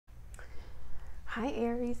Hi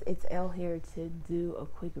Aries, it's Elle here to do a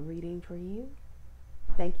quick reading for you.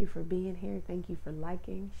 Thank you for being here. Thank you for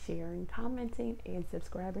liking, sharing, commenting, and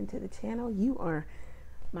subscribing to the channel. You are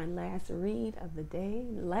my last read of the day,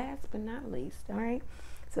 last but not least. All right.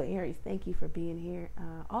 So Aries, thank you for being here.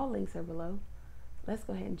 All links are below. Let's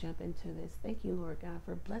go ahead and jump into this. Thank you, Lord God,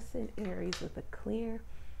 for blessing Aries with a clear,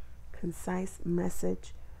 concise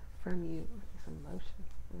message from you. Some lotion.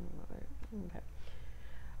 Okay.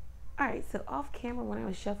 All right, so off camera when I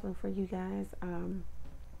was shuffling for you guys,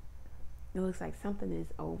 it looks like something is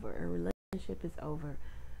over. A relationship is over.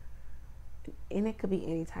 And it could be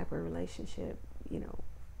any type of relationship, a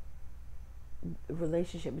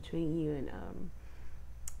relationship between you and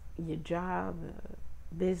your job,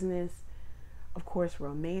 business, of course,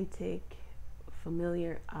 romantic,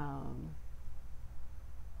 familiar,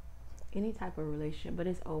 any type of relationship, but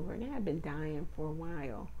it's over. And it had been dying for a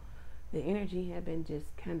while. The energy had been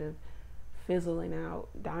just kind of fizzling out,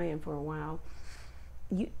 dying for a while.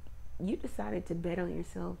 You decided to bet on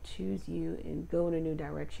yourself, choose you, and go in a new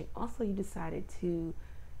direction. Also, you decided to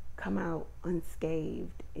come out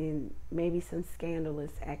unscathed in maybe some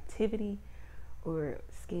scandalous activity or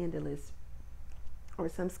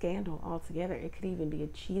some scandal altogether. It could even be a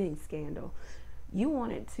cheating scandal. You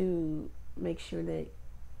wanted to make sure that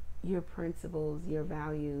your principles, your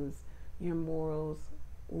values, your morals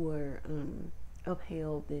were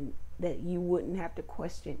upheld, and that you wouldn't have to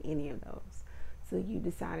question any of those. So you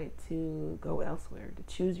decided to go elsewhere, to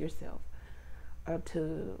choose yourself, or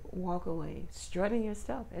to walk away, strutting your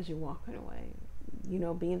stuff as you're walking away,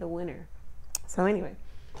 being the winner. So anyway,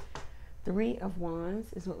 3 of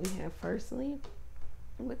Wands is what we have firstly.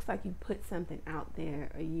 It looks like you put something out there,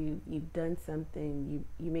 or you've done something.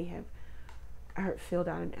 You may have filled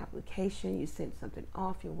out an application, you sent something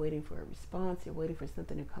off, you're waiting for a response, you're waiting for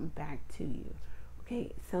something to come back to you.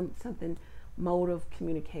 Okay, something mode of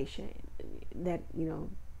communication that,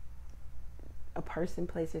 a person,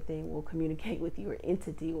 place, or thing will communicate with you, or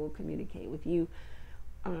entity will communicate with you,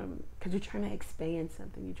 because you're trying to expand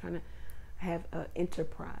something, you're trying to have an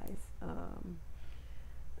enterprise.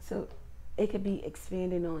 So it could be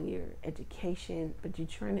expanding on your education, but you're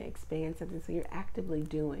trying to expand something, so you're actively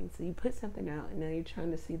doing. So you put something out, and now you're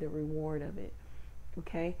trying to see the reward of it.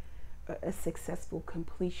 Okay, a successful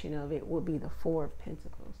completion of it will be the 4 of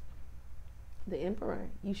Pentacles. The Emperor,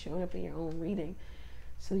 you showing up in your own reading.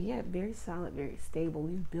 So yeah, very solid, very stable.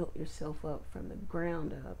 You've built yourself up from the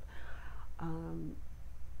ground up.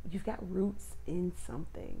 You've got roots in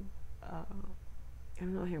something. I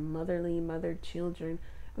don't know here, mother, children.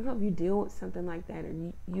 I don't know if you deal with something like that, or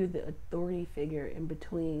you're the authority figure in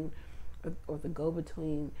between, or the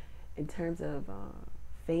go-between in terms of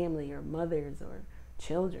family, or mothers, or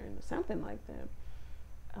children, or something like that.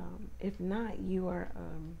 If not, you are,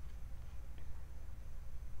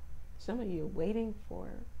 some of you are waiting for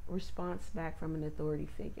a response back from an authority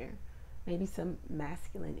figure. Maybe some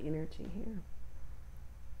masculine energy here.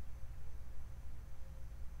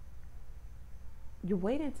 You're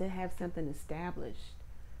waiting to have something established.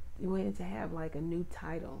 You're waiting to have like a new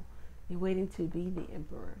title. You're waiting to be the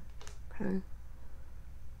Emperor. Okay.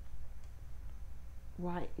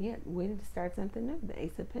 Right. Yeah. Waiting to start something new. The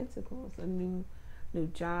Ace of Pentacles. A new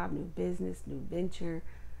job, new business, new venture.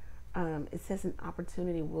 It says an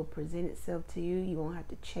opportunity will present itself to you. You won't have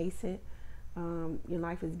to chase it. Your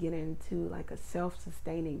life is getting into like a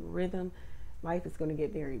self-sustaining rhythm. Life is going to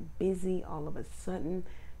get very busy all of a sudden.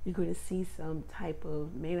 You're going to see some type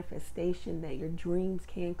of manifestation that your dreams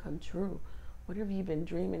can come true. Whatever you've been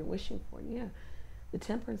dreaming, wishing for. Yeah. The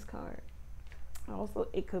Temperance card. Also,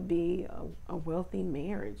 it could be a wealthy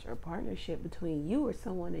marriage or partnership between you or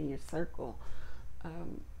someone in your circle.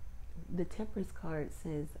 The Temperance card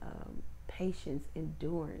says patience,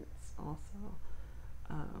 endurance also.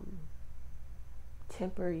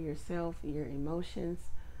 Temper yourself, your emotions.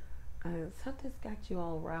 Something's got you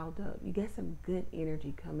all riled up. You got some good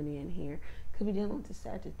energy coming in here. Could be dealing with the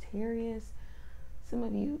Sagittarius. Some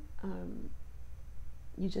of you,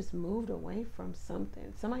 you just moved away from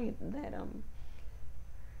something. Somebody that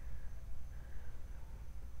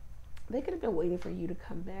they could have been waiting for you to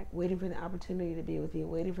come back, waiting for the opportunity to be with you,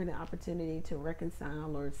 waiting for the opportunity to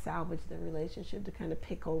reconcile or salvage the relationship, to kind of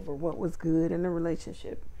pick over what was good in the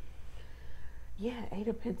relationship. Yeah, 8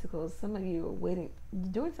 of Pentacles. Some of you are waiting,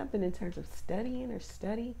 doing something in terms of studying or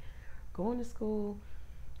going to school,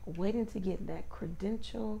 waiting to get that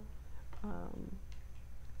credential, so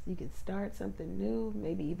you can start something new,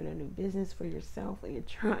 maybe even a new business for yourself, and you're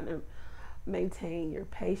trying to maintain your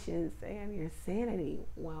patience and your sanity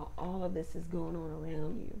while all of this is going on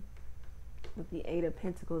around you. With the 8 of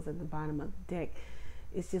Pentacles at the bottom of the deck,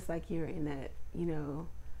 It's just like you're in that,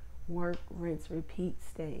 work, rinse, repeat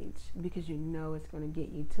stage, because you know it's going to get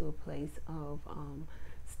you to a place of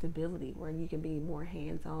stability where you can be more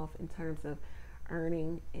hands off in terms of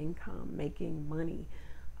earning income, making money.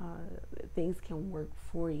 Things can work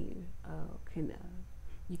for you. Can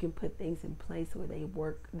You can put things in place where they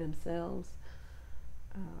work themselves.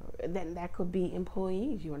 Then that could be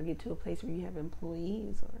employees. You want to get to a place where you have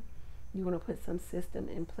employees, or you want to put some system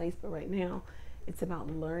in place. But right now, it's about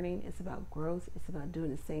learning. It's about growth. It's about doing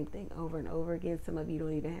the same thing over and over again. Some of you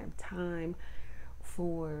don't even have time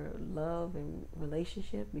for love and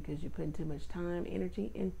relationship because you're putting too much time, energy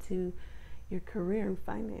into your career and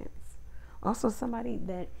finance. Also, somebody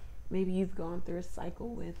that maybe you've gone through a cycle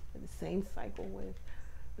with, the same cycle with,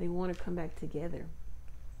 they want to come back together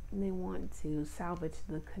and they want to salvage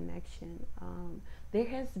the connection. There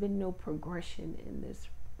has been no progression in this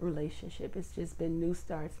relationship. It's just been new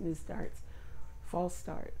starts, false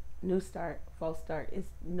start, new start, false start. It's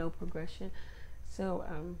no progression. So,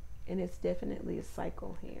 and it's definitely a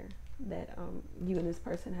cycle here that you and this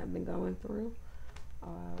person have been going through.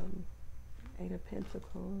 Eight of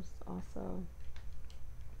Pentacles also.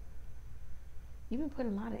 You've been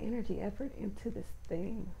putting a lot of energy, effort into this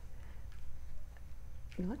thing.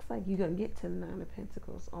 It looks like you're going to get to the Nine of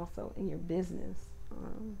Pentacles also in your business.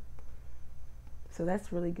 So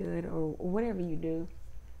that's really good. Or whatever you do.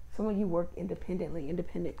 Some of you work independently,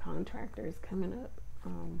 independent contractors coming up.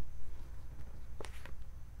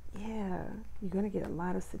 Yeah, you're going to get a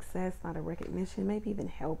lot of success, a lot of recognition, maybe even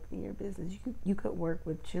help in your business. You could work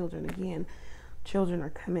with children. Again, children are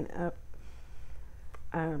coming up.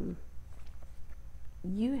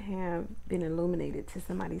 You have been illuminated to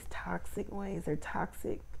somebody's toxic ways or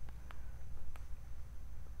toxic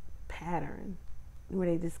pattern where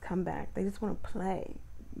they just come back. They just want to play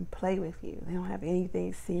with you. They don't have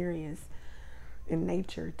anything serious in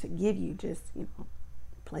nature to give you, just,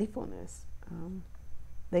 playfulness.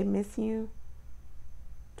 They miss you.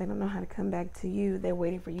 They don't know how to come back to you. They're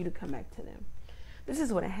waiting for you to come back to them. This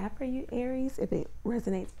is what I have for you, Aries. If it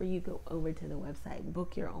resonates for you, go over to the website,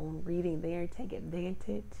 book your own reading there, take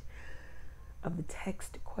advantage of the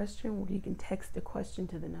text question, where you can text the question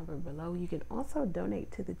to the number below. You can also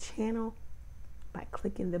donate to the channel by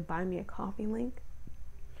clicking the Buy Me a Coffee link.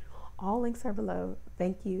 All links are below.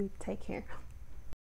 Thank you. Take care.